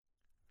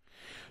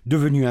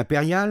Devenue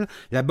impériale,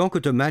 la Banque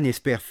ottomane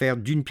espère faire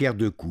d'une pierre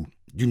deux coups.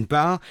 D'une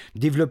part,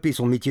 développer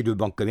son métier de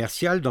banque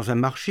commerciale dans un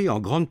marché en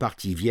grande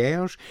partie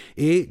vierge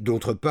et,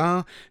 d'autre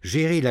part,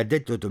 gérer la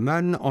dette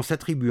ottomane en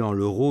s'attribuant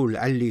le rôle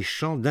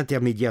alléchant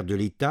d'intermédiaire de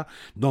l'État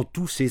dans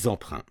tous ses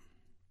emprunts.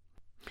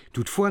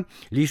 Toutefois,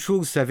 les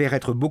choses s'avèrent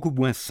être beaucoup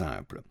moins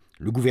simples.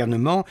 Le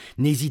gouvernement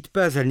n'hésite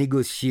pas à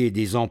négocier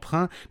des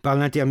emprunts par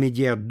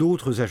l'intermédiaire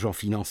d'autres agents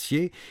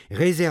financiers,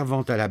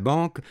 réservant à la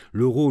banque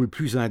le rôle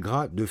plus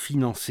ingrat de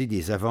financer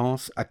des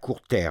avances à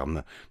court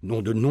terme,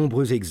 dont de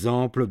nombreux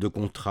exemples de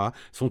contrats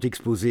sont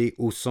exposés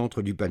au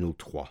centre du panneau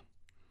 3.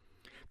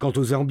 Quant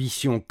aux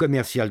ambitions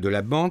commerciales de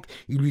la banque,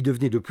 il lui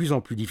devenait de plus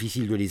en plus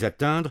difficile de les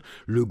atteindre,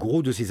 le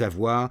gros de ses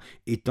avoirs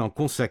étant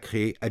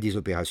consacré à des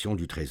opérations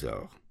du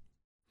Trésor.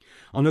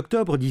 En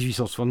octobre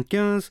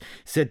 1875,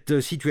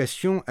 cette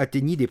situation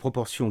atteignit des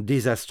proportions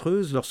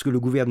désastreuses lorsque le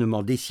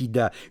gouvernement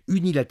décida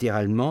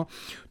unilatéralement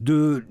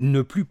de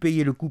ne plus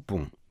payer le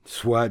coupon,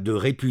 soit de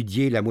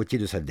répudier la moitié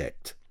de sa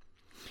dette.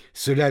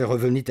 Cela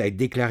revenait à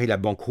déclarer la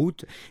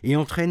banqueroute et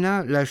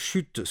entraîna la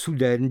chute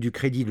soudaine du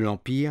crédit de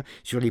l'Empire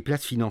sur les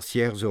places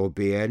financières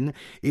européennes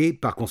et,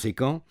 par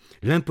conséquent,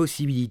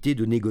 l'impossibilité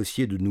de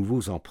négocier de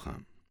nouveaux emprunts.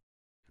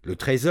 Le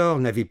Trésor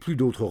n'avait plus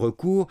d'autre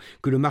recours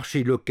que le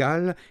marché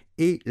local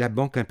et la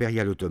Banque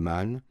impériale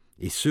ottomane,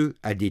 et ce,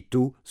 à des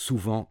taux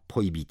souvent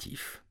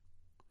prohibitifs.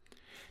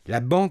 La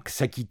banque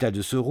s'acquitta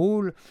de ce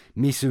rôle,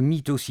 mais se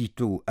mit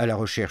aussitôt à la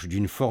recherche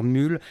d'une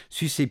formule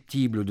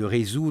susceptible de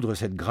résoudre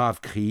cette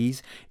grave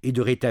crise et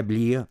de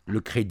rétablir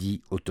le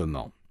crédit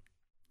ottoman.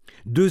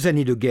 2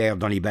 années de guerre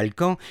dans les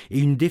Balkans et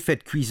une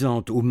défaite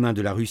cuisante aux mains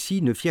de la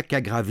Russie ne firent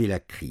qu'aggraver la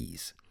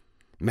crise.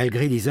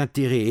 Malgré les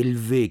intérêts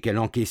élevés qu'elle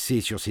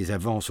encaissait sur ses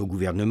avances au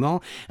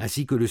gouvernement,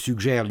 ainsi que le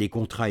suggèrent les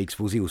contrats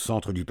exposés au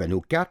centre du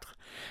panneau 4,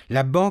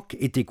 la banque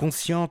était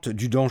consciente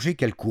du danger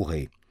qu'elle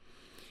courait.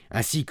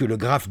 Ainsi que le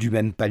graphe du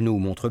même panneau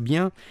montre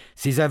bien,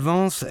 ces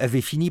avances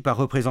avaient fini par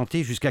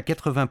représenter jusqu'à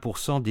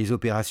 80% des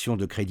opérations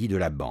de crédit de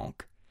la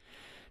banque.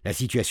 La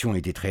situation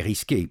était très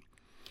risquée.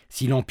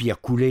 Si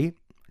l'Empire coulait,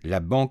 la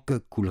banque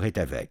coulerait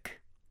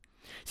avec.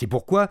 C'est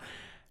pourquoi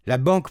la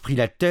banque prit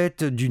la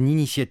tête d'une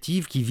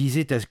initiative qui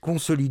visait à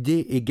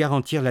consolider et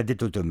garantir la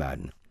dette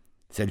ottomane.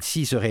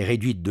 Celle-ci serait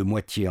réduite de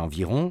moitié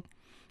environ,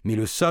 mais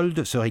le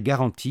solde serait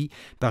garanti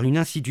par une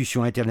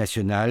institution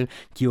internationale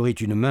qui aurait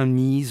une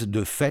mainmise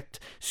de fait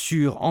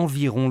sur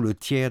environ le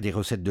tiers des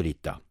recettes de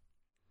l'État.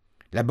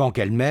 La banque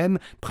elle-même,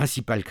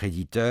 principal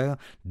créditeur,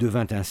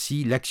 devint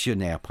ainsi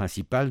l'actionnaire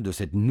principal de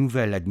cette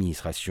nouvelle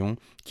administration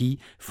qui,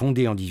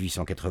 fondée en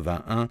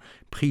 1881,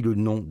 prit le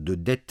nom de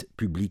dette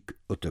publique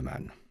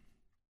ottomane.